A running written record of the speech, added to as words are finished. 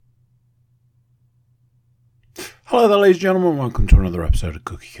Hello there, ladies and gentlemen. Welcome to another episode of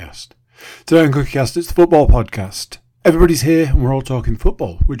CookieCast. Today on CookieCast, it's the football podcast. Everybody's here and we're all talking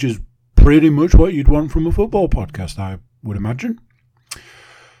football, which is pretty much what you'd want from a football podcast, I would imagine.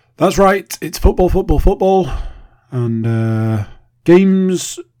 That's right, it's football, and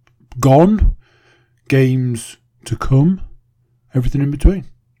games gone, games to come, everything in between.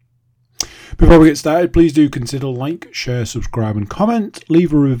 Before we get started, please do consider like, share, subscribe and comment.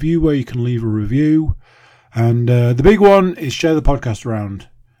 Leave a review where you can leave a review. And the big one is share the podcast around.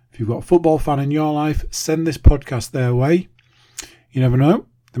 If you've got a football fan in your life, send this podcast their way. You never know,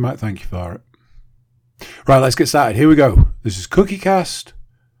 they might thank you for it. Right, let's get started. Here we go. This is CookieCast,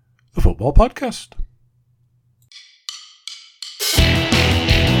 the football podcast.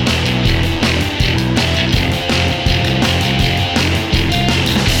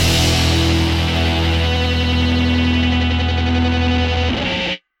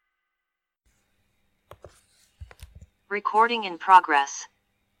 Recording in progress.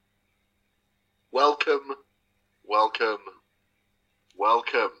 Welcome.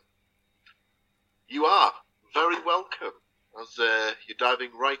 You are very welcome as you're diving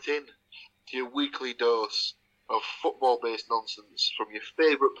right in to your weekly dose of football-based nonsense from your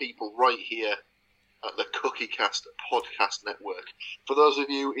favourite people right here at the CookieCast podcast network. For those of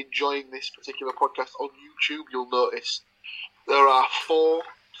you enjoying this particular podcast on YouTube, you'll notice there are 4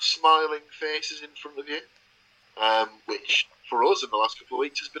 smiling faces in front of you. Which for us in the last couple of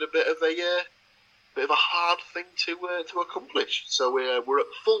weeks has been a bit of a hard thing to accomplish. So we're at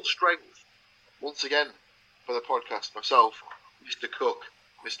full strength once again for the podcast. Myself, Mr. Cook,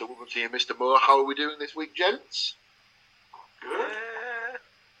 Mr. Woodward, and Mr. Moore. How are we doing this week, gents? Good.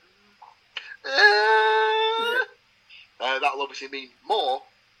 That'll obviously mean more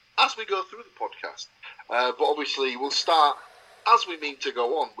as we go through the podcast. But obviously we'll start, as we mean to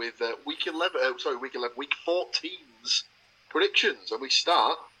go on, with week 14's predictions, and we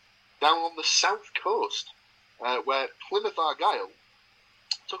start down on the south coast, where Plymouth Argyle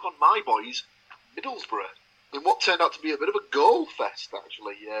took on my boys Middlesbrough in what turned out to be a bit of a goal fest.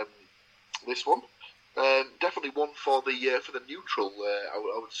 Actually, this one definitely one for the neutral.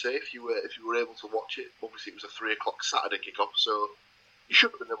 I would say if you were able to watch it. Obviously, it was a 3 o'clock Saturday kickoff, so you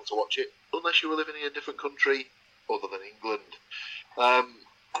should have been able to watch it unless you were living in a different country other than England.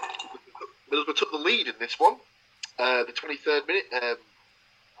 Middlesbrough took the lead in this one. The 23rd minute,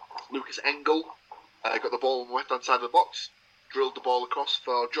 Lucas Engel got the ball on the left-hand side of the box, drilled the ball across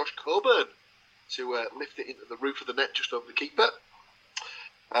for Josh Coburn to lift it into the roof of the net just over the keeper.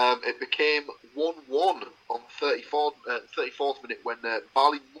 It became 1-1 on 34th minute when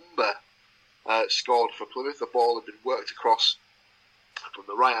Bali Mumba scored for Plymouth. The ball had been worked across from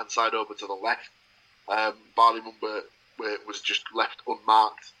the right-hand side over to the left. Bali Mumba was just left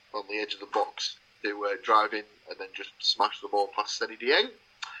unmarked on the edge of the box to drive in and then just smash the ball past Seni Dieng.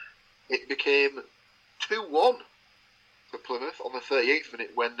 It became 2-1 for Plymouth on the 38th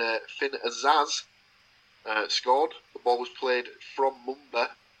minute when Finn Azaz scored. The ball was played from Mumba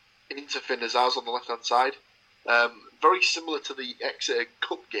into Finn Azaz on the left-hand side. Very similar to the Exeter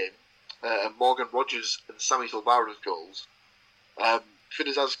Cup game, Morgan Rogers and Sammy Silvara's goals. Finn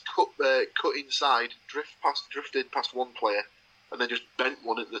Azaz cut inside, drifted past one player, and then just bent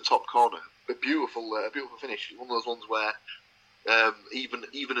one into the top corner. A beautiful finish. One of those ones where even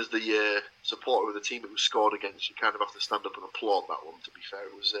as the supporter of the team it was scored against, you kind of have to stand up and applaud that one. To be fair,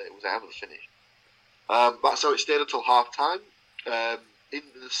 it was a hell of a finish. That's how it stayed until half time. In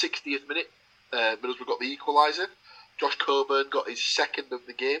the 60th minute, Middlesbrough got the equaliser. Josh Coburn got his second of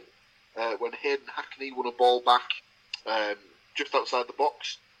the game when Hayden Hackney won a ball back just outside the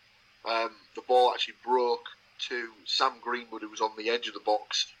box. The ball actually broke to Sam Greenwood, who was on the edge of the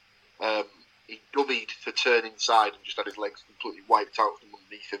box. He dummied to turn inside and just had his legs completely wiped out from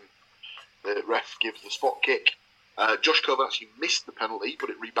underneath him. The ref gives the spot kick. Josh Coburn actually missed the penalty, but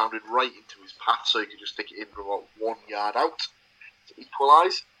it rebounded right into his path, so he could just stick it in from about 1 yard out to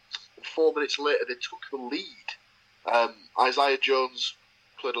equalise. And 4 minutes later, they took the lead. Isaiah Jones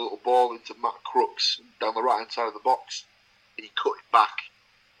played a little ball into Matt Crooks down the right-hand side of the box. He cut it back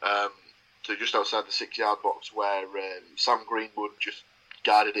to just outside the 6 yard box where Sam Greenwood just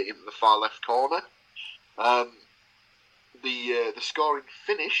guided it into the far left corner. The scoring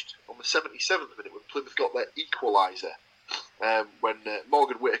finished on the 77th minute when Plymouth got their equaliser. When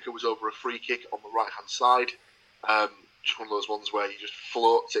Morgan Whittaker was over a free kick on the right hand side. Just one of those ones where he just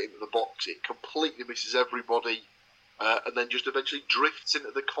floats it into the box. It completely misses everybody and then just eventually drifts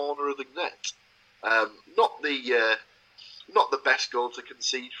into the corner of the net. Not the best goal to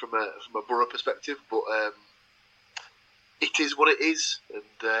concede from a Borough perspective, but it is what it is, and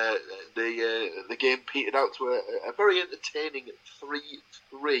the game petered out to a very entertaining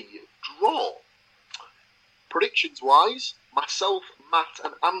 3-3 draw. Predictions-wise, myself, Matt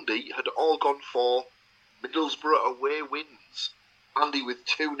and Andy had all gone for Middlesbrough away wins. Andy with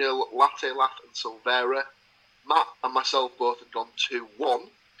 2-0, Latte Laugh and Silvera. Matt and myself both had gone 2-1.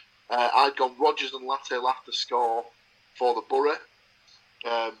 I'd gone Rodgers and Latte Laugh to score for the Borough.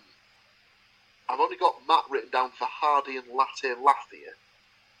 I've only got Matt written down for Hardy and Latte Laugh here.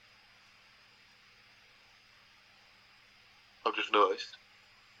 I've just noticed.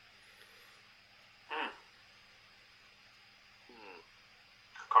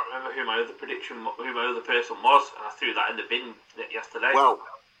 I can't remember who my other person was, and I threw that in the bin yesterday. Well,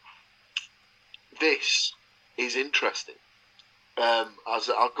 this is interesting. As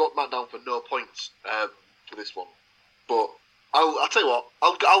I've got Matt down for no points for this one, but I'll tell you what.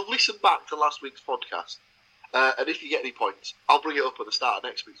 I'll listen back to last week's podcast, and if you get any points, I'll bring it up at the start of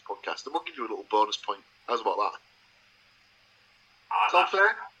next week's podcast, and we'll give you a little bonus point. How's about that? Sound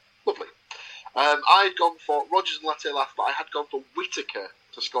fair? Lovely. I had gone for Rodgers and Latte Laugh, but I had gone for Whittaker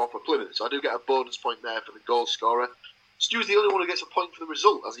to score for Plymouth, so I do get a bonus point there for the goal scorer. Stu's the only one who gets a point for the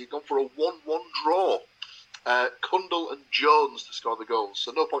result, as he'd gone for a 1-1 draw. Cundle and Jones to score the goals,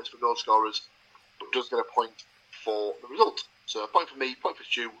 so no points for goal scorers, but does get a point for the result. So a point for me, point for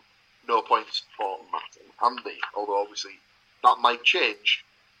Stu, no points for Matt and Andy, although obviously that might change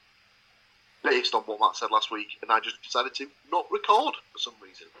based on what Matt said last week, and I just decided to not record for some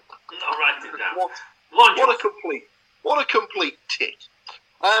reason. Not write it down. What a complete tit.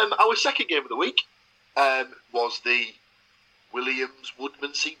 Our second game of the week was the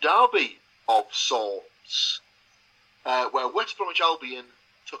Williams-Woodmansey derby of sorts, where West Bromwich Albion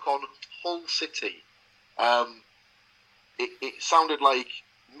took on Hull City. It sounded like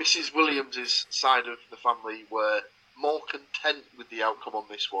Mrs. Williams' side of the family were more content with the outcome on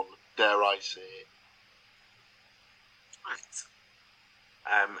this one, dare I say. Right.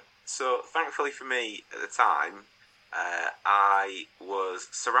 So, thankfully for me at the time, I was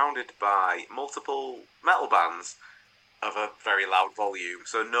surrounded by multiple metal bands of a very loud volume,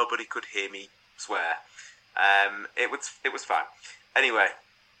 so nobody could hear me swear. It was fine. Anyway,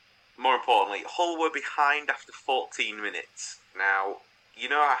 more importantly, Hull were behind after 14 minutes. Now, you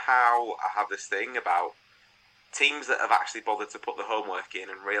know how I have this thing about teams that have actually bothered to put the homework in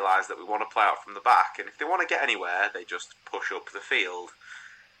and realise that we want to play out from the back, and if they want to get anywhere, they just push up the field.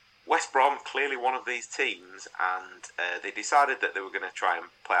 West Brom, clearly one of these teams, and they decided that they were going to try and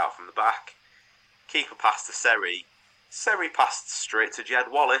play out from the back. Keeper passed to Seri. Seri passed straight to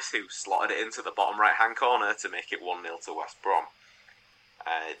Jed Wallace, who slotted it into the bottom right-hand corner to make it 1-0 to West Brom.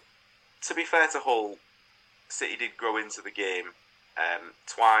 To be fair to Hull, City did grow into the game.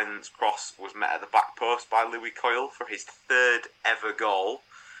 Twine's cross was met at the back post by Louis Coyle for his third ever goal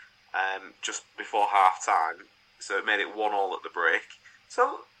just before half-time, so it made it 1-1 at the break.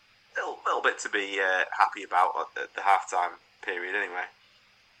 So a little bit to be happy about at the half-time period anyway.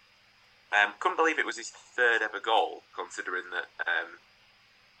 Couldn't believe it was his third ever goal, considering that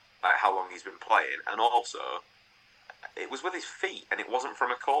like how long he's been playing, and also it was with his feet and it wasn't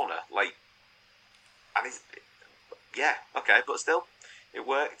from a corner. But still, it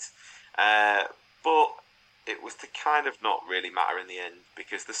worked. But it was to kind of not really matter in the end,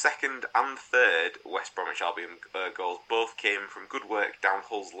 because the second and third West Bromwich Albion goals both came from good work down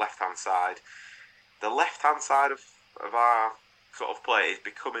Hull's left-hand side. The left-hand side of our sort of play is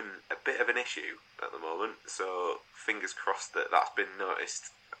becoming a bit of an issue at the moment, so fingers crossed that that's been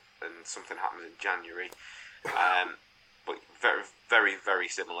noticed and something happens in January. But very, very, very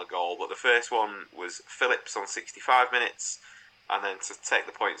similar goal. But the first one was Phillips on 65 minutes, and then to take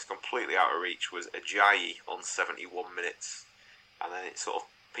the points completely out of reach was Ajayi on 71 minutes. And then it sort of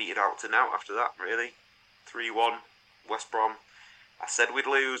petered out to now after that, really. 3-1, West Brom. I said we'd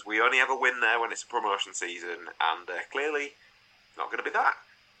lose. We only ever win there when it's a promotion season, and clearly not going to be that.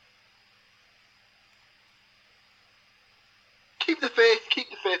 Keep the faith.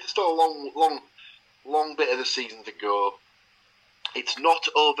 There's still a long bit of the season to go. It's not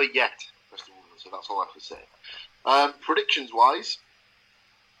over yet, Mr. Woodman, so that's all I have to say. Predictions-wise,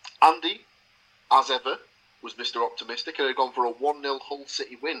 Andy, as ever, was Mr. Optimistic and had gone for a 1-0 Hull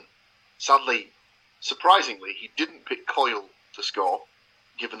City win. Sadly, surprisingly, he didn't pick Coyle to score,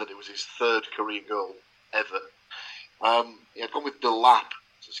 given that it was his third career goal ever. He had gone with Delap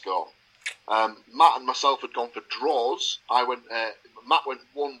to score. Matt and myself had gone for draws. Matt went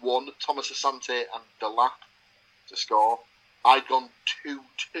 1-1, Thomas Asante and Delap to score. I'd gone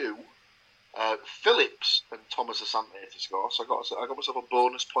 2-2, Phillips and Thomas Asante to score. So I got myself a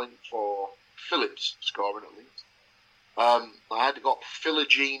bonus point for Phillips scoring at least. I had got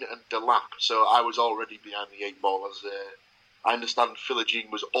Philogene and Delap, so I was already behind the 8 ball. As I understand, Philogene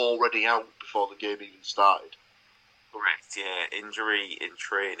was already out before the game even started. Correct, yeah. Injury in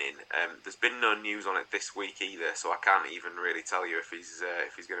training. There's been no news on it this week either, so I can't even really tell you if he's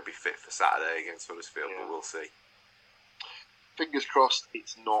going to be fit for Saturday against Huddersfield, but we'll see. Fingers crossed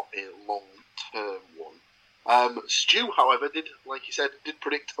it's not a long-term one. Stu, however, like you said, did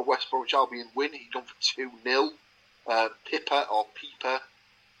predict a West Bromwich Albion win. He'd gone for 2-0. Pippa or Peeper,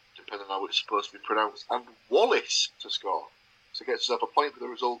 depending on how it's supposed to be pronounced, and Wallace to score. So gets himself a point for the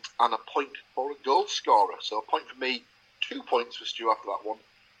result and a point for a goal scorer. So a point for me, 2 points for Stu after that one.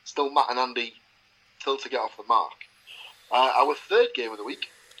 Still Matt and Andy till to get off the mark. Our third game of the week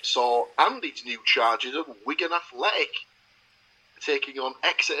saw Andy's new charges of Wigan Athletic taking on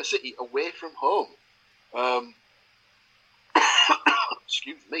Exeter City away from home.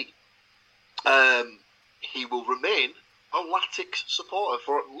 Excuse me. He will remain a Latics supporter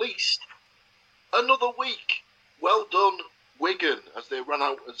for at least another week. Well done, Wigan, as they ran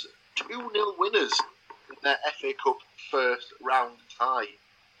out as 2-0 winners in their FA Cup first round tie.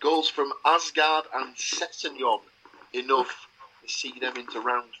 Goals from Asgard and Sessegnon, enough to see them into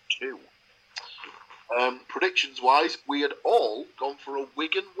round 2. Predictions-wise, we had all gone for a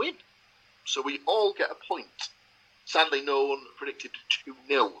Wigan win, so we all get a point. Sadly, no one predicted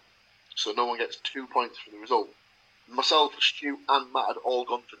 2-0, so no one gets 2 points for the result. Myself, Stu and Matt had all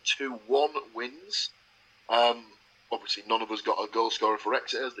gone for 2-1 wins. Obviously, none of us got a goal scorer for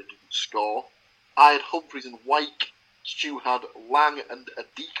Exeter, as they didn't score. I had Humphreys and Wyke. Stu had Lang and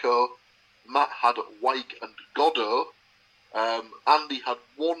Adiko. Matt had Wyke and Goddo. Andy had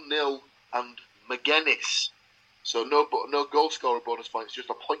 1-0 and McGuinness. So no goal scorer bonus points, just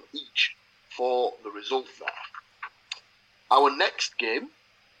a point each for the result there. Our next game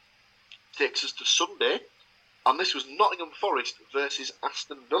takes us to Sunday, and this was Nottingham Forest versus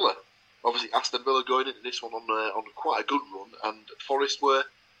Aston Villa. Obviously, Aston Villa going into this one on quite a good run, and Forest were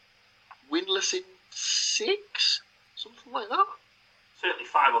winless in 6, something like that. Certainly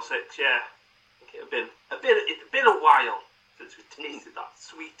 5 or 6, yeah. I think it'd been a while since we tasted that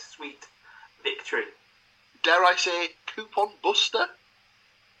sweet victory. Dare I say, coupon buster?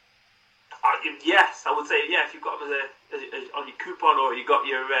 Yes, I would say, yeah. If you've got them as on your coupon, or you got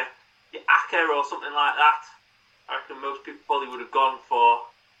your ACCA or something like that, I reckon most people probably would have gone for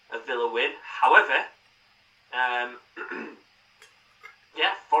a Villa win. However,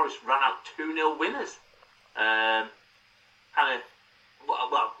 yeah, Forest ran out 2-0 winners.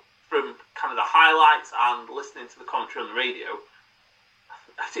 From kind of the highlights and listening to the commentary on the radio,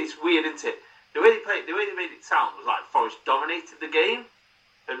 it's weird, isn't it? The way they made it sound was like Forest dominated the game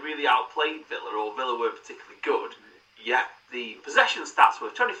and really outplayed Villa, or Villa weren't particularly good. Yet the possession stats were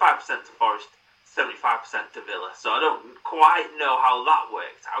 25% to Forest, 75% to Villa. So I don't quite know how that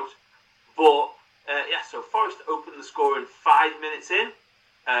worked out. But, so Forest opened the score in 5 minutes in.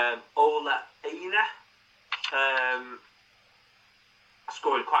 Ola Aina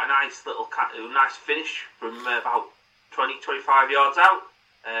scoring quite a nice finish from about 20-25 yards out.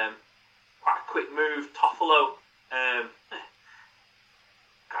 Quite a quick move. Toffolo,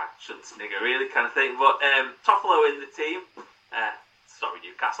 shouldn't snigger really, kind of thing. But Toffolo in the team. Sorry,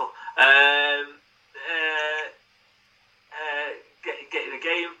 Newcastle. Getting a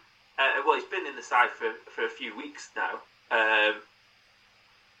game. Well, he's been in the side for a few weeks now.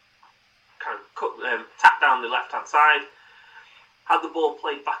 Tapped down the left-hand side. Had the ball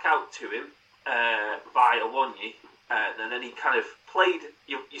played back out to him by Awonyi. And then he kind of played.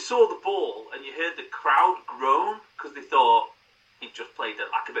 You saw the ball and you heard the crowd groan because they thought he just played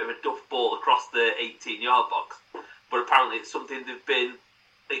like a bit of a duff ball across the 18-yard box. But apparently it's something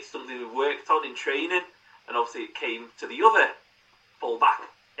they've worked on in training, and obviously it came to the other fullback,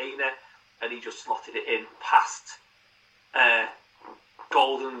 Aina, and he just slotted it in past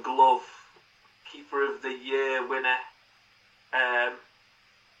Golden Glove Keeper of the Year winner,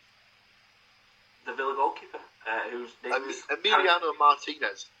 the Villa goalkeeper, whose name is Emiliano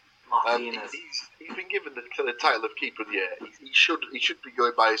Martinez. Martinez. He's been given the title of Keeper of the Year. He should be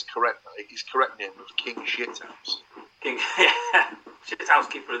going by his correct name of King Shithouse. King, Shithouse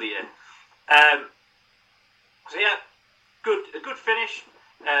Keeper of the Year. So yeah, a good finish.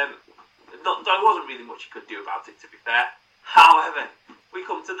 There wasn't really much you could do about it, to be fair. However, we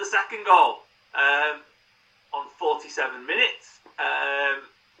come to the second goal on 47 minutes.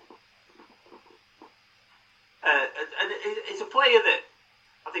 And it's a player that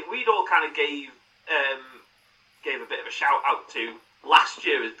I think we'd all kind of gave a bit of a shout out to last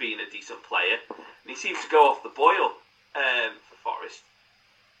year as being a decent player, and he seems to go off the boil for Forest.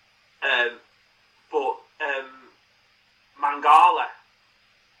 But Mangala.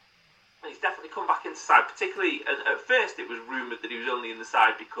 And he's definitely come back into the side. Particularly, at first it was rumoured that he was only in the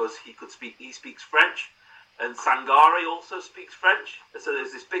side because he speaks French. And Sangare also speaks French. So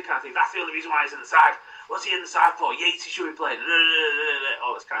there's this big kind of thing. That's the only reason why he's in the side. What's he in the side for? Yates, he should be playing.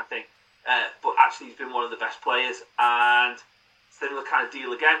 All this kind of thing. But actually, he's been one of the best players. And similar kind of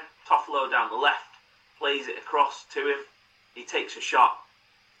deal again. Toffolo down the left. Plays it across to him. He takes a shot.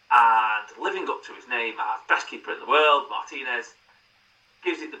 And living up to his name as best keeper in the world, Martinez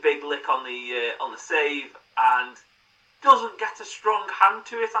gives it the big lick on the save. And doesn't get a strong hand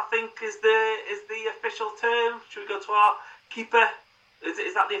to it, I think, is the official term. Should we go to our keeper?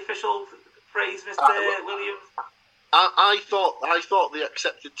 Is that the official phrase, Mr. Williams? I thought the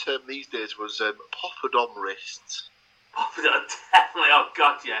accepted term these days was poppadom wrists. Poppadom, definitely. Oh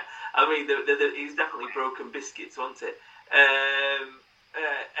God, yeah. I mean, he's definitely broken biscuits, wasn't it? And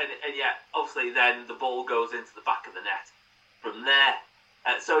yeah, obviously, then the ball goes into the back of the net. From there.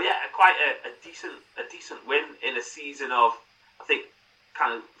 So yeah, quite a decent win in a season of, I think,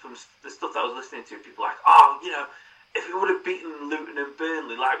 kind of from the stuff that I was listening to, people like, if we would have beaten Luton and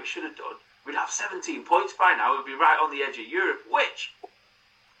Burnley like we should have done, we'd have 17 points by now. We'd be right on the edge of Europe. Which,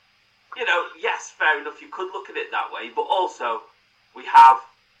 yes, fair enough. You could look at it that way, but also we have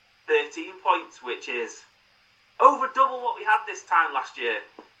 13 points, which is over double what we had this time last year.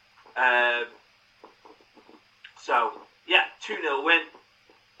 So yeah, 2-0 win.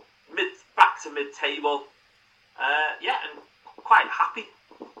 Back to mid-table, and quite happy.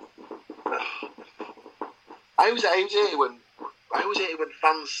 I was here when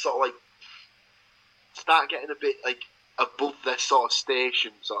fans sort of like start getting a bit like above their sort of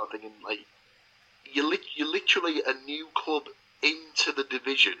station, sort of thing, and like you're literally a new club into the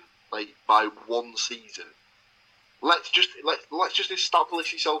division, like by one season. Let's just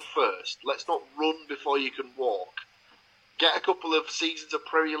establish yourself first. Let's not run before you can walk. Get a couple of seasons of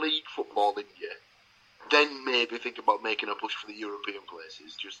Premier League football in you, then maybe think about making a push for the European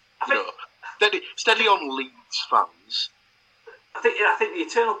places. Just steady on Leeds fans. I think the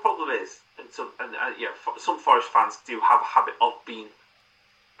eternal problem is, some Forest fans do have a habit of being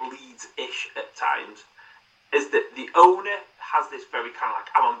Leeds-ish at times, is that the owner has this very kind of like,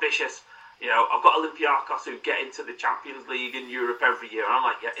 I'm ambitious. I've got Olympiacos who get into the Champions League in Europe every year, and I'm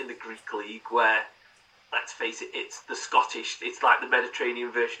like, yeah, in the Greek league where, let's face it, it's the Scottish. It's like the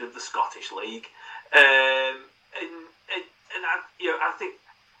Mediterranean version of the Scottish League, and I think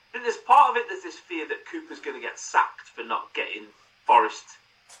there's part of it. There's this fear that Cooper's going to get sacked for not getting Forest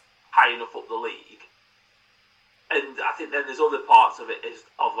high enough up the league, and I think then there's other parts of it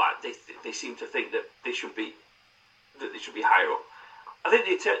of like they seem to think that they should be higher up. I think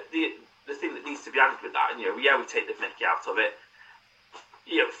the thing that needs to be added with that, and we take the mickey out of it.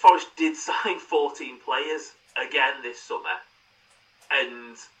 Forest did sign 14 players again this summer,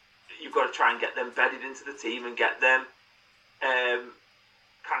 and you've got to try and get them bedded into the team and get them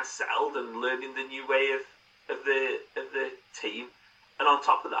kind of settled and learning the new way of the team. And on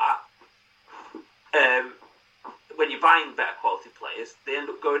top of that, when you're buying better quality players, they end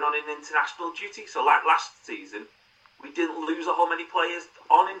up going on in international duty. So like last season, we didn't lose a whole many players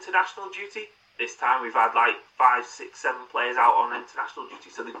on international duty. This time we've had like 5, 6, 7 players out on international duty,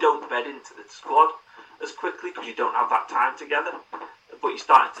 so they don't bed into the squad as quickly because you don't have that time together. But you're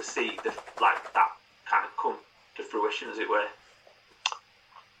starting to see that kind of come to fruition, as it were.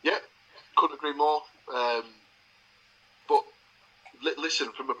 Yeah, couldn't agree more. But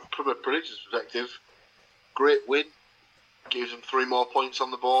listen, from a predictions perspective, great win. Gives them 3 more points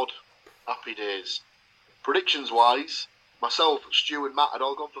on the board. Happy days. Predictions wise, myself, Stu and Matt had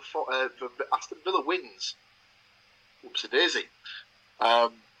all gone for Aston Villa wins. Whoopsie daisy.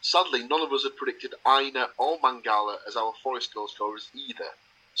 Sadly, none of us had predicted Aina or Mangala as our Forest goal scorers either.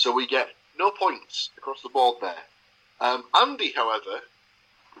 So we get no points across the board there. Andy, however,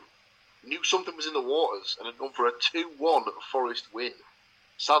 knew something was in the waters and had gone for a 2-1 Forest win.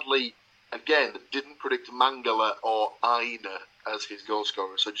 Sadly, again, didn't predict Mangala or Aina as his goal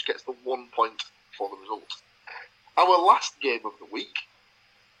scorer, so just gets the 1 point for the result. Our last game of the week,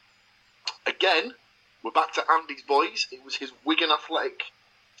 again, we're back to Andy's boys. It was his Wigan Athletic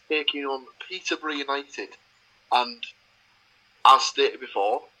taking on Peterborough United. And as stated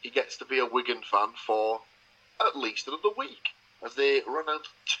before, he gets to be a Wigan fan for at least another week, as they run out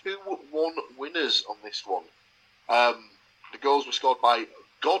 2-1 winners on this one. The goals were scored by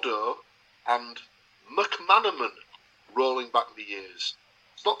Godot and McManaman, rolling back the years.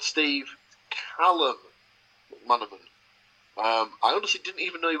 It's not Steve, Callum McManaman. I honestly didn't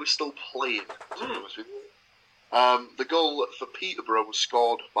even know he was still playing, to be honest with you. The goal for Peterborough was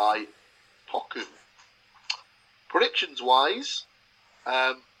scored by Poku. Predictions-wise,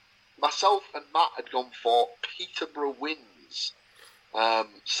 myself and Matt had gone for Peterborough wins.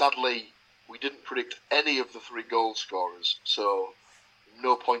 Sadly, we didn't predict any of the 3 goal scorers, so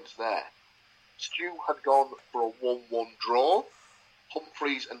no points there. Stu had gone for a 1-1 draw.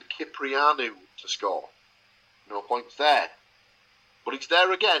 Humphreys and Cipriano to score. No points there. But he's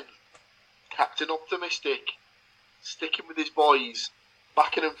there again. Captain Optimistic. Sticking with his boys.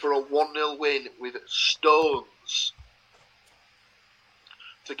 Backing him for a 1-0 win with Stones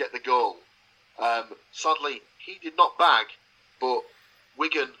to get the goal. Sadly, he did not bag, but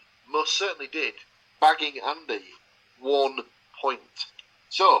Wigan most certainly did, bagging Andy 1 point.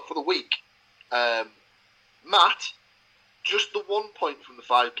 So, for the week, Matt, just the 1 point from the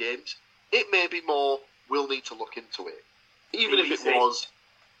 5 games. It may be more, we'll need to look into it. Even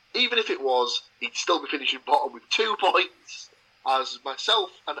if it was, he'd still be finishing bottom with 2 points, as myself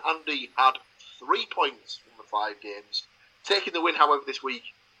and Andy had 3 points from the 5 games. Taking the win, however, this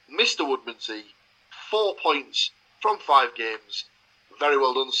week, Mr. Woodmansey, 4 points from 5 games. Very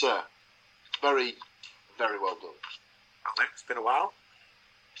well done, sir. Very, very well done. It's been a while.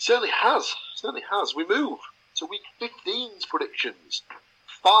 Certainly has. We move to week 15's predictions.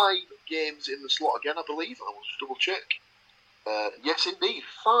 5 games in the slot again, I believe. I will just double check. Yes, indeed.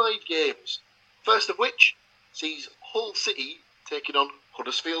 5 games. First of which sees Hull City taking on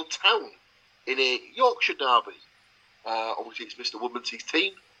Huddersfield Town in a Yorkshire derby. Obviously, it's Mr. Woodmansey's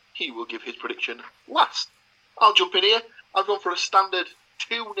team. He will give his prediction last. I'll jump in here. I've gone for a standard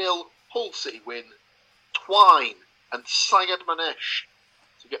 2-0 Hull City win. Twine and Syed Manesh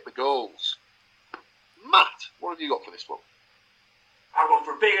to get the goals. Matt, what have you got for this one? I've gone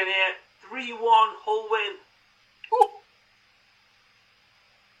for a big one here. 3-1 Hull win. Ooh.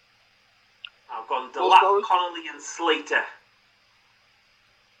 I've gone Delap, Connolly and Slater.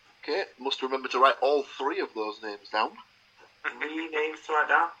 Okay, must remember to write all 3 of those names down. 3 names to write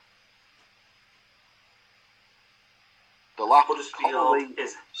down. Delap, Huddersfield Connolly,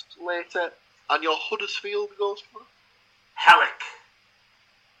 is Slater, and your Huddersfield goes for Hellick.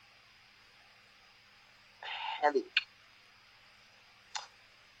 Hellick.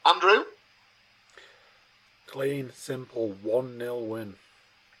 Andrew? Clean, simple 1-0 win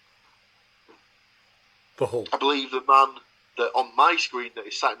for Hull. I believe the man that on my screen that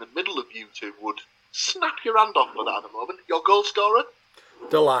is sat in the middle of you two would snap your hand off for that at the moment. Your goal scorer?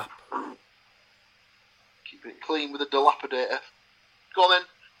 Delap. Keeping it clean with a dilapidator. Go on then.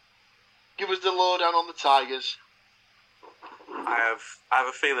 Give us the lowdown on the Tigers. I have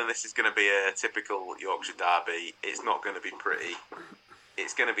a feeling this is going to be a typical Yorkshire derby. It's not going to be pretty.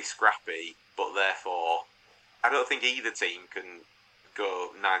 It's going to be scrappy, but therefore, I don't think either team can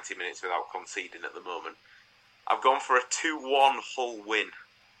go 90 minutes without conceding at the moment. I've gone for a 2-1 Hull win.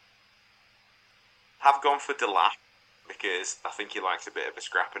 I've gone for Delap because I think he likes a bit of a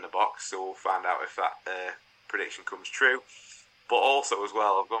scrap in the box, so we'll find out if that prediction comes true. But also as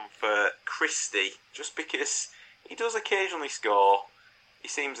well, I've gone for Christie just because he does occasionally score. He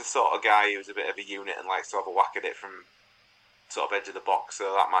seems the sort of guy who's a bit of a unit and likes to have a whack at it from sort of edge of the box,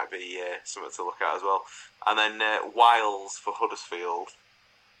 so that might be something to look at as well. And then Wiles for Huddersfield.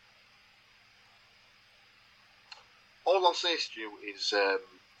 All I'll say, Stu, is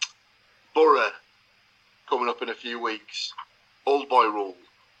Borough coming up in a few weeks. Old boy rule.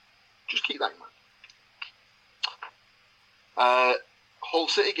 Just keep that in mind. Hull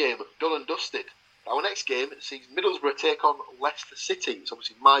City game, done and dusted. Our next game sees Middlesbrough take on Leicester City. It's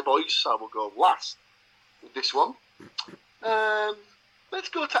obviously my boys, so I will go last with this one. Let's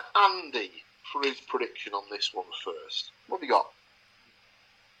go to Andy for his prediction on this one first. What have you got?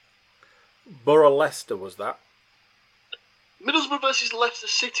 Borough Leicester was that? Middlesbrough versus Leicester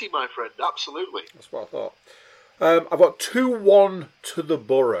City, my friend. Absolutely. That's what I thought. I've got 2-1 to the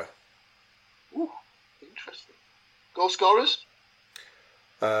Borough. Ooh, interesting. Goal scorers?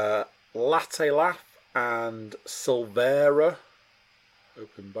 Latte Laugh and Silvera.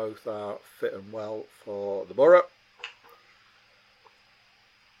 Hoping both are fit and well for the Borough.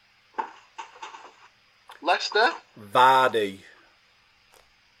 Leicester? Vardy.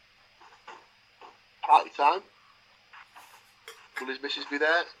 Party time. Will his missus be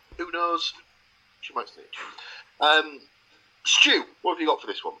there? Who knows? She might snitch. Stu, what have you got for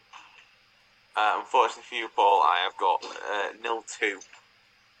this one? Unfortunately for you, Paul, I have got 0-2.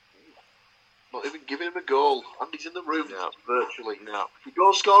 Not even giving him a goal. Andy's in the room, No. virtually. No. Your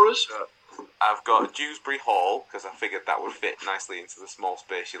goal scorers? I've got Dewsbury Hall, because I figured that would fit nicely into the small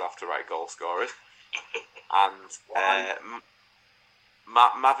space you'll have to write goal scorers. And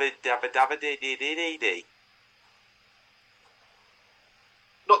Mavid.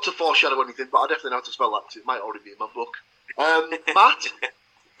 Not to foreshadow anything, but I definitely know how to spell that because it might already be in my book. Matt?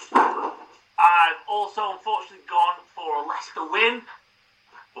 I've also unfortunately gone for a Leicester win,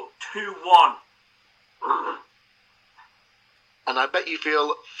 but 2-1. And I bet you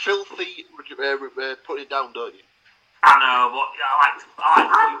feel filthy putting it down, don't you? I know, but yeah,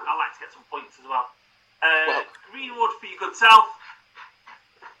 I like to get some points as well. Greenwood for your good self.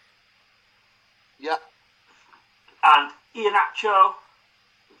 Yeah. And Iheanacho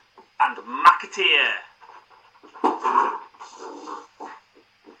and McAteer.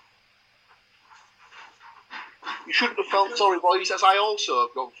 You shouldn't have felt sorry, boys, as I also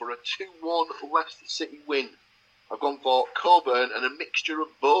have gone for a 2-1 Leicester City win. I've gone for Coburn and a mixture of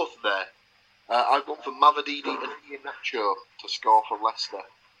both there. I've gone for Mavididi and Iheanacho to score for Leicester.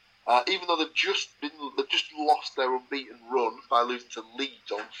 Even though they've just lost their unbeaten run by losing to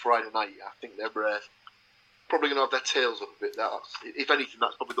Leeds on Friday night, I think they're probably going to have their tails up a bit. If anything,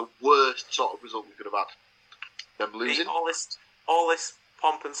 that's probably the worst sort of result we could have had. Them losing. All this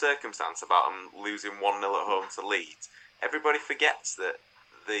pomp and circumstance about them losing 1-0 at home to Leeds. Everybody forgets that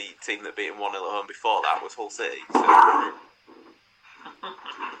the team that beat them 1-0 at home before that was Hull City. So.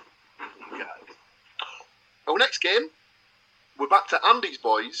 Our next game, we're back to Andy's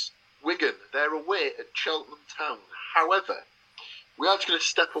boys, Wigan. They're away at Cheltenham Town. However, we are just going to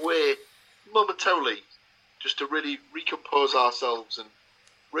step away momentarily just to really recompose ourselves and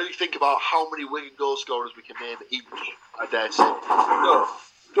really think about how many Wigan goal scorers we can name each, I dare say. No,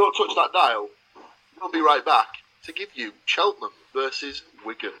 don't touch that dial. We'll be right back to give you Cheltenham versus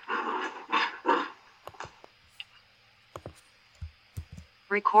Wigan.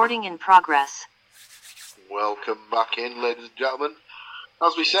 Recording in progress. Welcome back in, ladies and gentlemen.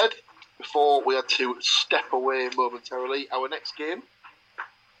 As we said before, we had to step away momentarily. Our next game,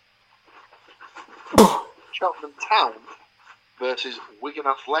 Cheltenham Town versus Wigan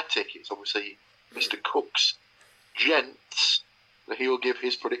Athletic. It's obviously Mr. Cook's gents, so he will give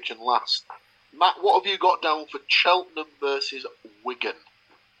his prediction last. Matt, what have you got down for Cheltenham versus Wigan?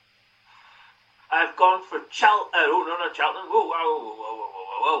 I've gone for Cheltenham.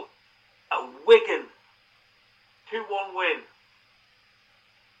 Whoa. Wigan. 2-1 win.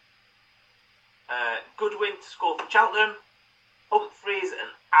 Good win to score for Cheltenham. Humphreys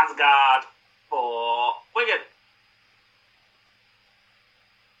and Asgard for Wigan.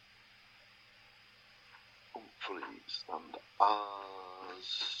 Humphreys and Asgard.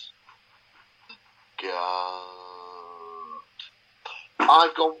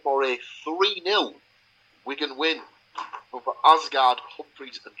 I've gone for a 3-0 Wigan win. Gone for Asgard,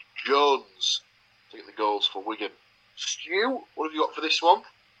 Humphreys and Jones to get the goals for Wigan. Stu, what have you got for this one?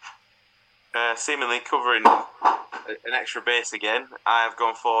 Seemingly covering an extra base again, I have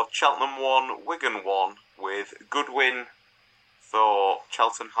gone for Cheltenham 1, Wigan 1, with good win for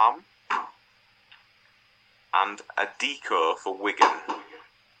Cheltenham and a deco for Wigan.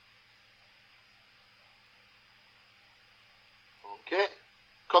 Okay.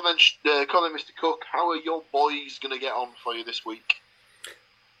 Comment, Mr. Cook, how are your boys going to get on for you this week?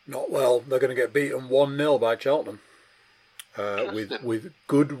 Not well. They're going to get beaten 1-0 by Cheltenham. With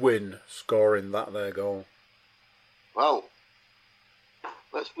Goodwin scoring that their goal. Well,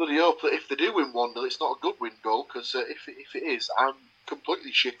 let's bloody hope that if they do win 1-0, it's not a good win goal, because if it is, I'm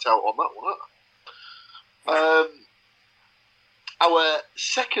completely shit out on that one. Our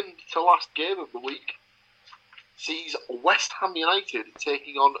second to last game of the week sees West Ham United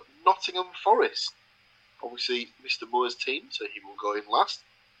taking on Nottingham Forest. Obviously, Mr. Moore's team, so he will go in last.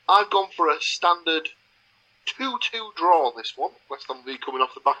 I've gone for a standard 2-2 draw on this one. West Ham will be coming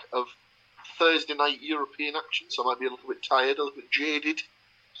off the back of Thursday night European action, so I might be a little bit tired, a little bit jaded,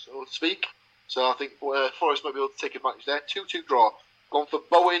 so to speak. So I think Forest might be able to take advantage there. 2-2 draw. Gone for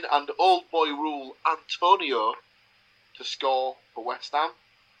Bowen and old boy rule Antonio to score for West Ham.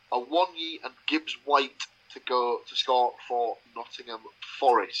 Awonyi and Gibbs White to score for Nottingham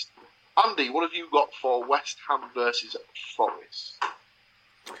Forest. Andy, what have you got for West Ham versus Forest?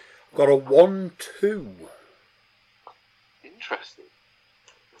 Got a 1-2. Interesting.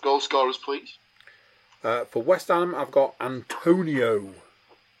 Goal scorers, please. For West Ham, I've got Antonio.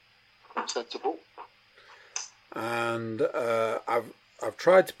 Sensible. And I've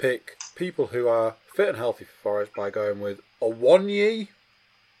tried to pick people who are fit and healthy for Forest by going with Awonyi.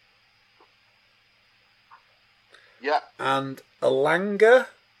 Yeah. And Alanga.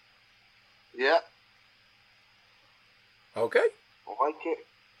 Yeah. Okay. I like it.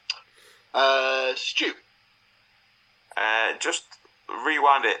 Stu. Just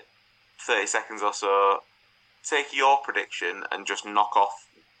rewind it 30 seconds or so. Take your prediction and just knock off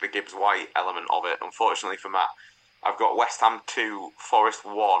the Gibbs White element of it. Unfortunately for Matt, I've got West Ham 2, Forest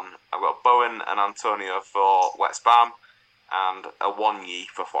 1. I've got Bowen and Antonio for West Ham, and a 1-ye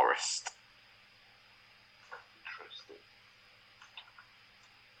for Forest. Interesting.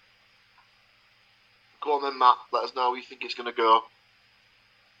 Go on then, Matt. Let us know how you think it's going to go.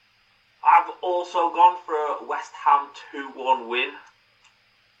 I've also gone for a West Ham 2-1 win.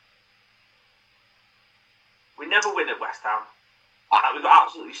 We never win at West Ham. We got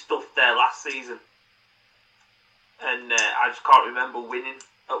absolutely stuffed there last season. And I just can't remember winning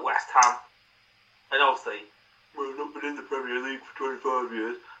at West Ham. And obviously, we've not been in the Premier League for 25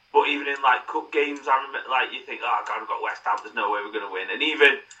 years. But even in like cup games, I remember, like, you think, oh God, we've got West Ham, there's no way we're going to win. And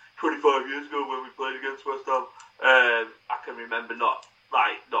even 25 years ago when we played against West Ham, I can remember not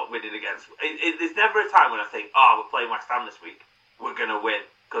winning against. There's never a time when I think, we're playing West Ham this week, we're going to win.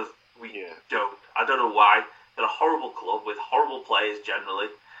 Because we don't. I don't know why. They're a horrible club with horrible players generally,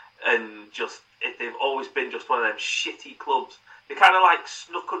 and they've always been just one of them shitty clubs. They kind of like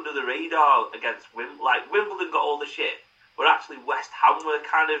snuck under the radar against Wimbledon. Like Wimbledon got all the shit, but actually West Ham were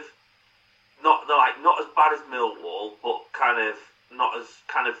kind of not as bad as Millwall, but kind of not as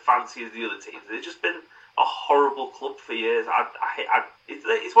kind of fancy as the other teams. They've just been a horrible club for years.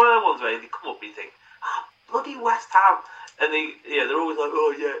 It's one of those ones where they come up and you think, bloody West Ham. And they're always like,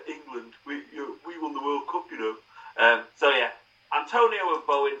 oh yeah, England, we won the World Cup, you know. So yeah, Antonio and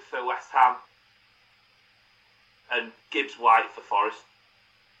Bowen for West Ham, and Gibbs White for Forest.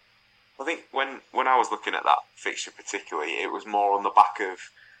 I think when I was looking at that fixture particularly, it was more on the back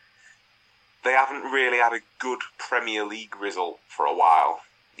of they haven't really had a good Premier League result for a while.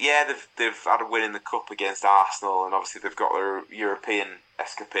 Yeah, they've had a win in the cup against Arsenal, and obviously they've got their European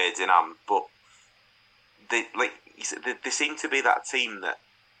escapades in hand, but they seem to be that team that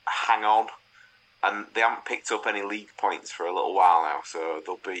hang on, and they haven't picked up any league points for a little while now. So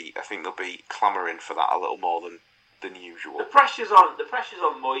I think they'll be clamouring for that a little more than usual. The pressure's on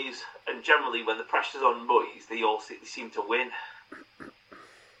Moyes, and generally when the pressure's on Moyes, they seem to win.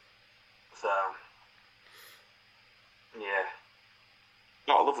 So yeah,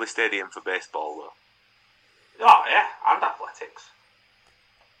 not a lovely stadium for baseball though. Oh yeah, and athletics.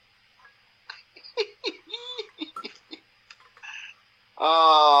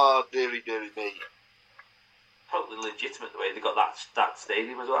 Ah, dearie me. Totally legitimate the way they got that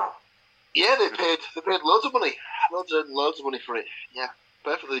stadium as well. Yeah, they paid loads of money, loads of money for it. Yeah,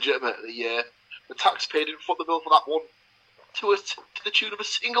 perfectly legitimate. The taxpayer didn't foot the bill for that one to the tune of a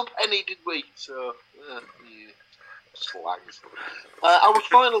single penny, did we? So slags. Our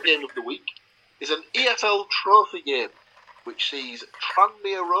final game of the week is an EFL Trophy game, which sees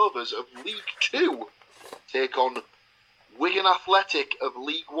Tranmere Rovers of League 2 take on Wigan Athletic of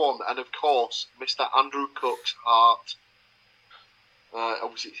League 1, and of course, Mr. Andrew Cook's heart.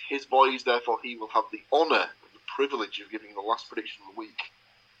 Obviously, it's his boys, therefore he will have the honour and the privilege of giving the last prediction of the week.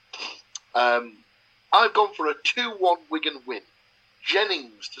 I've gone for a 2-1 Wigan win.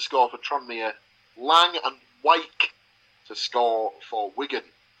 Jennings to score for Tranmere, Lang and Wyke to score for Wigan.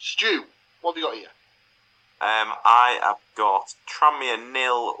 Stu, what have you got here? I have got Tranmere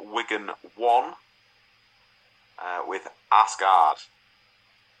 0, Wigan 1, with Asgard.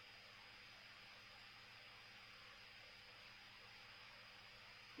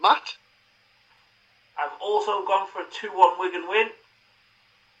 Matt? I've also gone for a 2-1 Wigan win.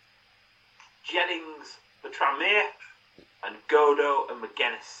 Jennings for Tranmere, and Godo and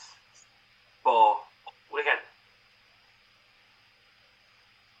McGuinness for Wigan.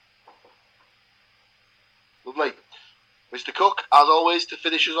 Lovely. Mr. Cook, as always, to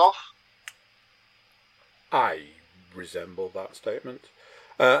finish us off. I resemble that statement.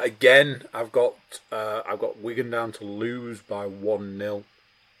 Again, I've got Wigan down to lose by 1-0.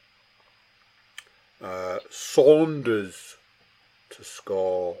 Saunders to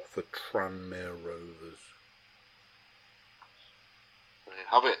score for Tranmere Rovers. There you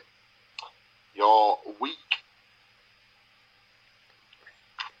have it. Your week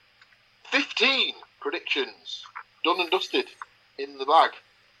 15 predictions done and dusted in the bag.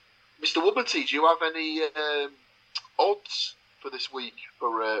 Mr. Woodmansey, do you have any odds for this week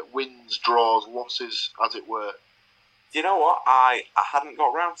for wins, draws, losses, as it were? You know what? I hadn't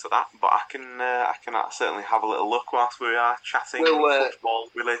got round to that, but I can certainly have a little look whilst we are chatting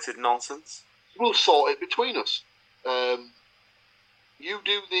football-related nonsense. We'll sort it between us. You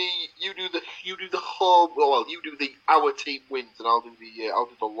do the home. Well, you do the our team wins, and I'll do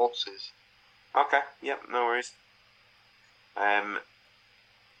the losses. Okay. Yep. No worries.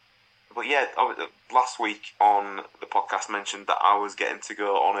 But yeah, last week on the podcast mentioned that I was getting to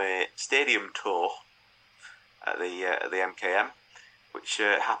go on a stadium tour at the MKM, which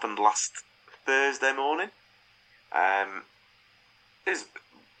happened last Thursday morning. Is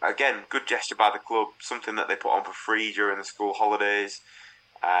again good gesture by the club, something that they put on for free during the school holidays,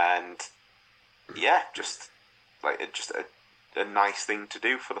 and yeah, just a nice thing to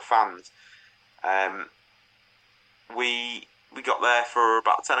do for the fans. We got there for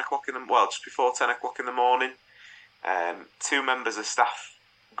about 10 o'clock just before 10 o'clock in the morning. 2 members of staff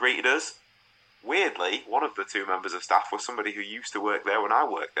greeted us. Weirdly, one of the 2 members of staff was somebody who used to work there when I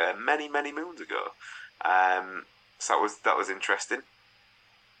worked there many, many moons ago. So that was interesting.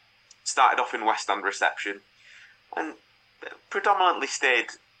 Started off in West Stand reception, and predominantly stayed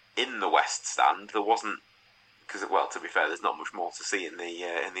in the West Stand. There wasn't, because to be fair, there's not much more to see in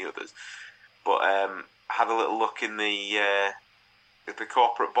the others. But had a little look in the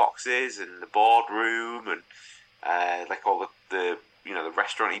corporate boxes and the boardroom and all the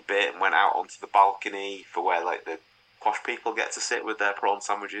restauranty bit, and went out onto the balcony for where the posh people get to sit with their prawn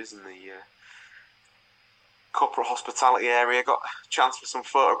sandwiches, and the corporate hospitality area. Got a chance for some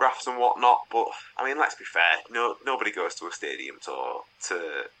photographs and whatnot. But I mean, let's be fair. Nobody goes to a stadium tour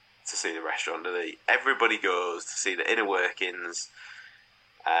to see the restaurant, do they? Everybody goes to see the inner workings.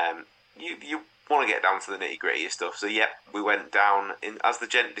 You want to get down to the nitty gritty stuff. So we went down as the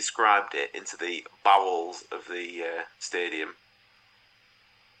gent described it, into the bowels of the stadium,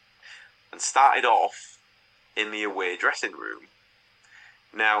 and started off in the away dressing room.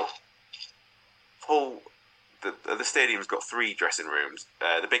 Now, the stadium's got 3 dressing rooms.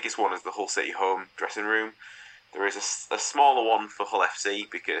 The biggest one is the Hull City home dressing room. There is a smaller one for Hull FC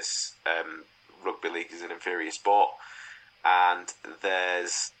because rugby league is an inferior sport, and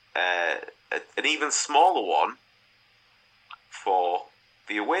there's an even smaller one for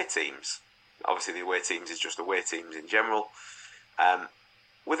the away teams. Obviously, the away teams is just away teams in general,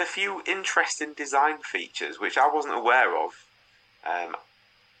 with a few interesting design features which I wasn't aware of.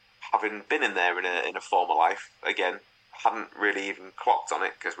 Having been in there in a former life, again, hadn't really even clocked on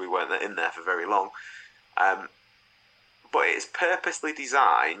it because we weren't in there for very long. But it's purposely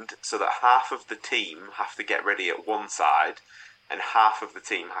designed so that half of the team have to get ready at one side and half of the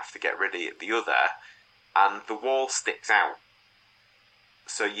team have to get ready at the other, and the wall sticks out.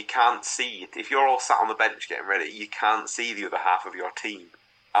 So you can't see it. If you're all sat on the bench getting ready, you can't see the other half of your team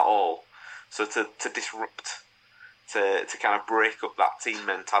at all. So to disrupt, to kind of break up that team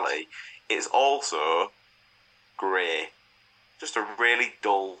mentality, it's also grey. Just a really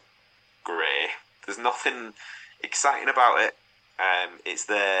dull grey. There's nothing exciting about it. It's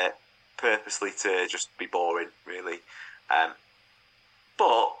there purposely to just be boring, really.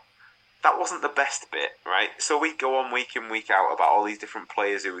 But that wasn't the best bit, right? So we go on week in, week out about all these different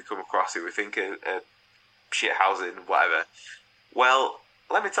players who we come across who we think are shithousing, whatever. Well,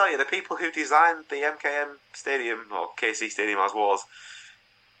 let me tell you, the people who designed the MKM Stadium, or KC Stadium as was,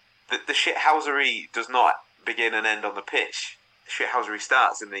 the shithousery does not begin and end on the pitch. The shithousery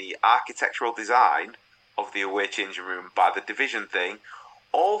starts in the architectural design of the away changing room by the division thing.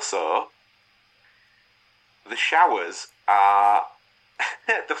 Also, the showers are...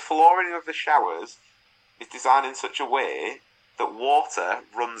 the flooring of the showers is designed in such a way that water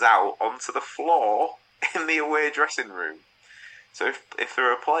runs out onto the floor in the away dressing room. So if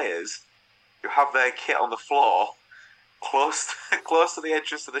there are players who have their kit on the floor close to the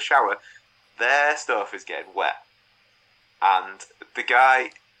entrance to the shower, their stuff is getting wet. And the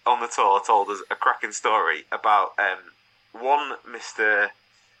guy on the tour told us a cracking story about one Mr.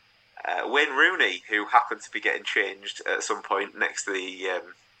 Wayne Rooney, who happened to be getting changed at some point next to the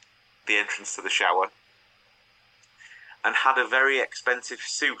entrance to the shower, and had a very expensive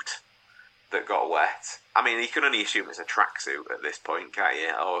suit that got wet. I mean, you can only assume it's a tracksuit at this point, can't you?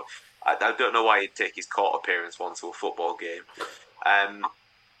 Or I don't know why he'd take his court appearance once to a football game.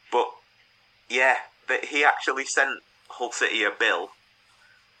 But yeah, he actually sent Hull City a bill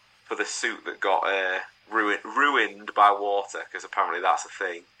for the suit that got ruined by water, because apparently that's a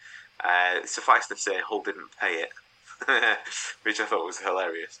thing. Suffice to say, Hull didn't pay it, which I thought was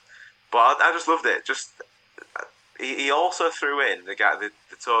hilarious. But I just loved it. He also threw in the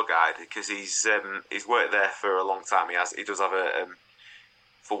tour guide, because he's worked there for a long time. He does have a,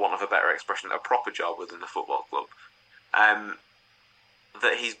 for want of a better expression, a proper job within the football club.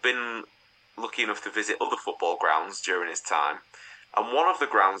 That he's been lucky enough to visit other football grounds during his time, and one of the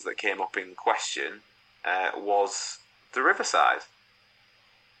grounds that came up in question was the Riverside.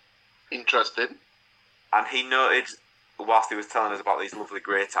 Interesting. And he noted, whilst he was telling us about these lovely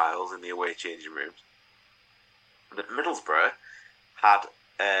grey tiles in the away changing rooms, that Middlesbrough had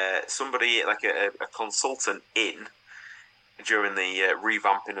somebody, like a consultant, in during the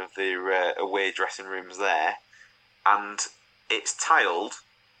revamping of their away dressing rooms there, and it's tiled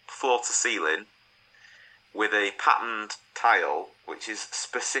floor to ceiling, with a patterned tile which is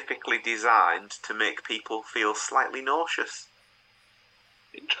specifically designed to make people feel slightly nauseous.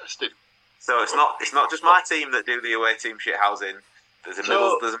 Interesting. So it's not just my team that do the away team shithousing. There's a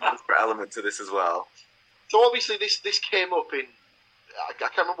Middlesbrough element to this as well. So obviously this came up in, I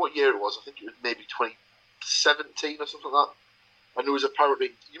can't remember what year it was. I think it was maybe 2017 or something like that. And there was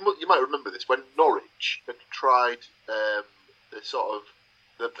apparently, you might remember this, when Norwich had tried a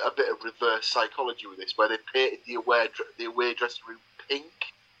bit of reverse psychology with this, where they painted the away dressing room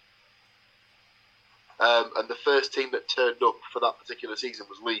pink. And the first team that turned up for that particular season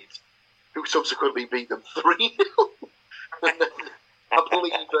was Leeds, who subsequently beat them 3-0. And then I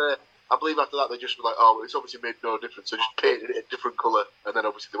believe after that they just were like, oh, it's obviously made no difference, so just painted it a different colour, and then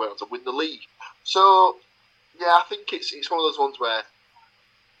obviously they went on to win the league. So yeah, I think it's one of those ones where,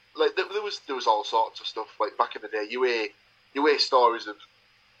 like, there was all sorts of stuff. Like back in the day, you hear stories of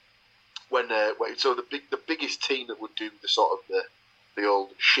when so the biggest team that would do the sort of the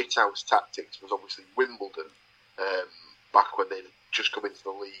old shithouse tactics was obviously Wimbledon. Back when they'd just come into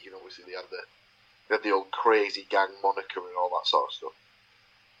the league, and obviously they had the old crazy gang moniker and all that sort of stuff.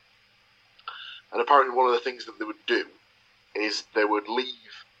 And apparently, one of the things that they would do is they would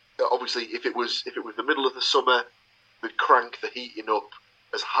leave. Obviously, if it was the middle of the summer, they'd crank the heating up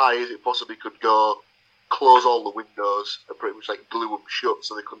as high as it possibly could go, close all the windows, and pretty much like glue them shut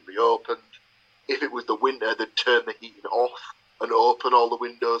so they couldn't be opened. If it was the winter, they'd turn the heating off and open all the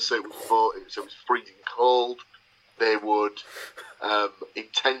windows so it was freezing cold. They would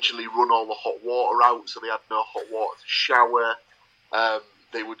intentionally run all the hot water out so they had no hot water to shower.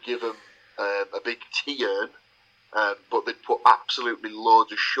 They would give them a big tea urn, but they'd put absolutely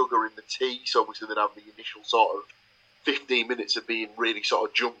loads of sugar in the tea, so obviously they'd have the initial sort of 15 minutes of being really sort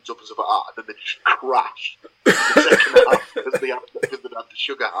of jumped up and stuff like that, and then they just crash in the second half because they'd had the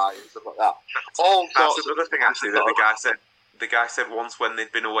sugar high and stuff like that. That's another thing actually that the guy said once when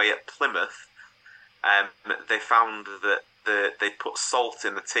they'd been away at Plymouth, they found that they put salt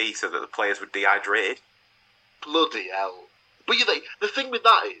in the tea so that the players were dehydrated. Bloody hell. But the thing with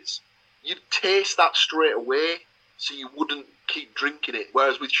that is, you'd taste that straight away, so you wouldn't keep drinking it.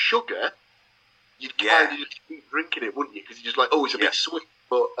 Whereas with sugar, you'd kind of just keep drinking it, wouldn't you? Because you're just like, oh, it's a bit sweet,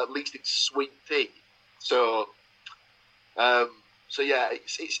 but at least it's sweet tea. So yeah,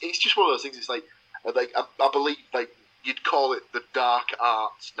 it's just one of those things. It's like I believe like you'd call it the dark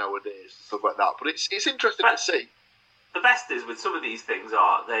arts nowadays, stuff like that. But it's interesting to see. The best is with some of these things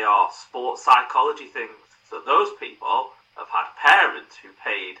they are sports psychology things. So those people have had parents who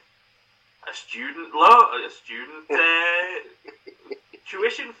paid a student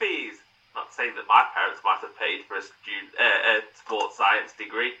tuition fees. Not saying that my parents might have paid for a sports science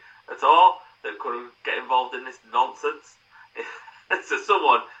degree at all that could get involved in this nonsense. So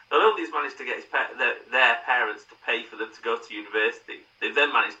someone not only has managed to get their parents to pay for them to go to university, they've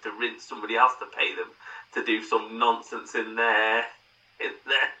then managed to rinse somebody else to pay them to do some nonsense in their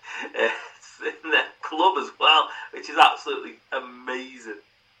club as well, which is absolutely amazing.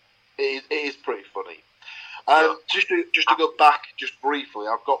 It is pretty funny. Just to go back just briefly,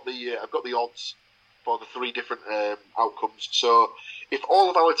 I've got the odds for the three different outcomes. So if all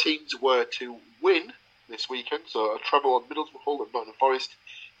of our teams were to win this weekend, so a treble on Middlesbrough, Hull and Nottingham Forest,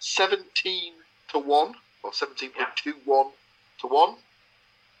 17-1 or 17.21 to 1.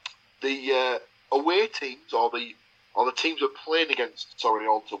 The away teams or the teams we're playing against,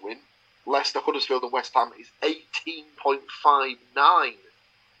 all to win, Leicester, Huddersfield and West Ham is 18.59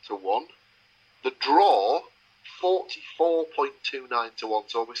 to 1. The draw, 44.29 to 1.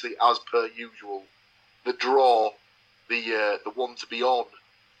 So obviously, as per usual, the draw, the one to be on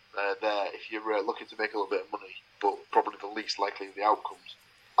there if you're looking to make a little bit of money, but probably the least likely of the outcomes.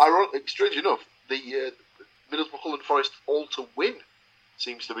 Ironically, strange enough, the Middlesbrough, Hull and Forest all to win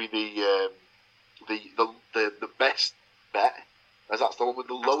seems to be the best bet, as that's the one with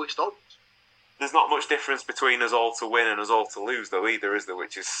the lowest odds. There's not much difference between us all to win and us all to lose, though, either, is there?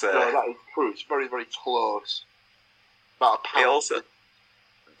 Which is no, that is true. It's very, very close. About a pound.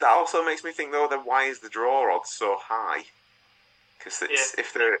 That also makes me think, though, then why is the draw odds so high? Because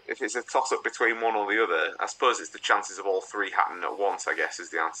if it's a toss up between one or the other, I suppose it's the chances of all three happening at once. I guess is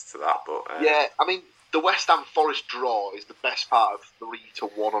the answer to that. But yeah, I mean, the West Ham Forest draw is the best part of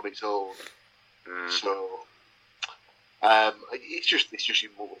 3-1 on its own. So. It's just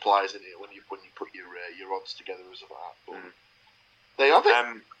your multipliers, isn't it? When you put your odds together as that. But they have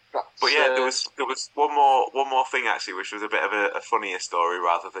it. But yeah, there was one more thing actually, which was a bit of a funnier story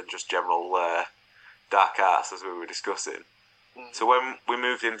rather than just general dark arts as we were discussing. So when we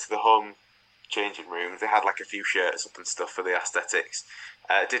moved into the home changing rooms. They had like a few shirts up and stuff for the aesthetics.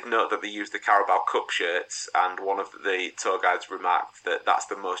 Did note that they used the Carabao Cup shirts, and one of the tour guides remarked that that's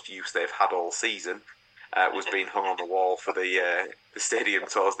the most use they've had all season. Was being hung on the wall for the stadium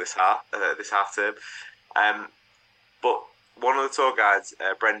tours this half term. But one of the tour guides,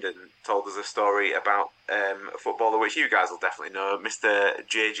 Brendan, told us a story about a footballer which you guys will definitely know, Mr.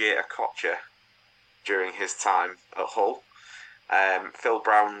 JJ Okocha, during his time at Hull. Phil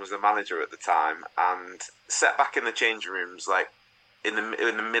Brown was the manager at the time, and set back in the changing rooms, like in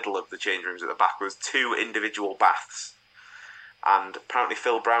the middle of the changing rooms at the back, was 2 individual baths. And apparently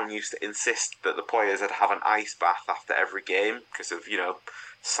Phil Brown used to insist that the players had to have an ice bath after every game because of,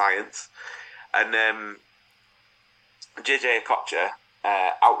 science. And JJ Okocha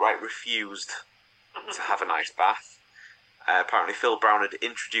outright refused to have an ice bath. Apparently Phil Brown had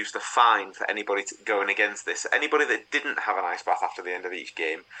introduced a fine for anybody going against this. Anybody that didn't have an ice bath after the end of each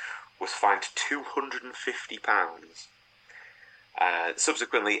game was fined £250.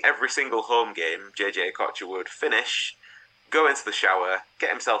 Subsequently, every single home game, JJ Okocha would finish, go into the shower, get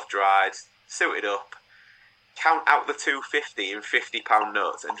himself dried, suited up, count out the £250 in £50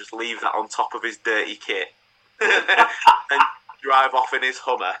 notes, and just leave that on top of his dirty kit, and drive off in his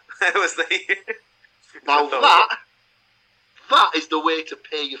Hummer. Now that is the way to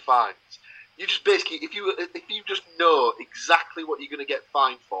pay your fines. You just basically, if you just know exactly what you're going to get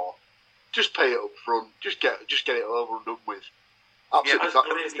fined for, just pay it up front. Just get it over and done with.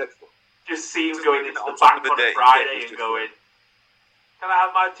 Absolutely. Just see him going into the bank on a Friday and going, "Can I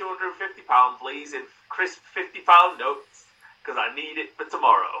have my £250, please, in crisp £50 notes? Because I need it for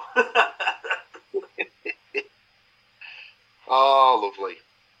tomorrow." Oh, lovely.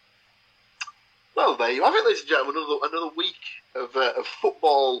 Well, there you have it, ladies and gentlemen. Another week of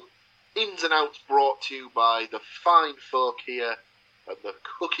football ins and outs brought to you by the fine folk here at the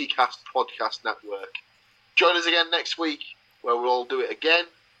CookieCast Podcast Network. Join us again next week, where we'll all do it again.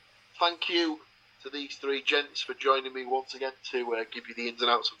 Thank you to these 3 gents for joining me once again to give you the ins and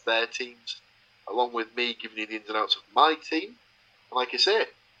outs of their teams, along with me giving you the ins and outs of my team. And like I say,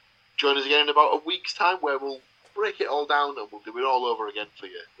 join us again in about a week's time, where we'll break it all down and we'll do it all over again for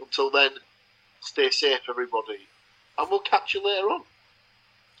you. Until then, stay safe, everybody, and we'll catch you later on.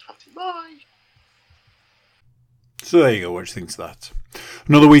 Bye. So there you go, what do you think of that?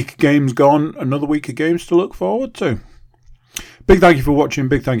 Another week of games gone, another week of games to look forward to. Big thank you for watching,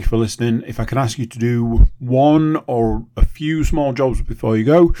 big thank you for listening. If I can ask you to do one or a few small jobs before you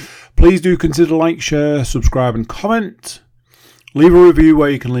go, please do consider like, share, subscribe and comment. Leave a review where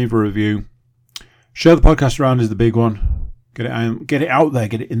you can leave a review. Share the podcast around is the big one. Get it out there,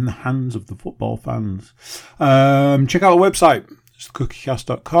 get it in the hands of the football fans. Check out our website, it's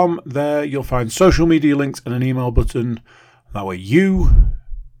thecookiecast.com. There you'll find social media links and an email button. That way you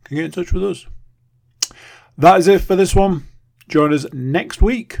can get in touch with us. That is it for this one. Join us next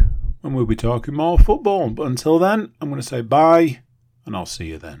week when we'll be talking more football. But until then, I'm going to say bye, and I'll see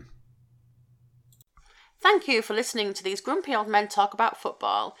you then. Thank you for listening to these grumpy old men talk about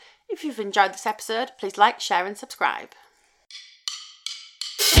football. If you've enjoyed this episode, please like, share and subscribe.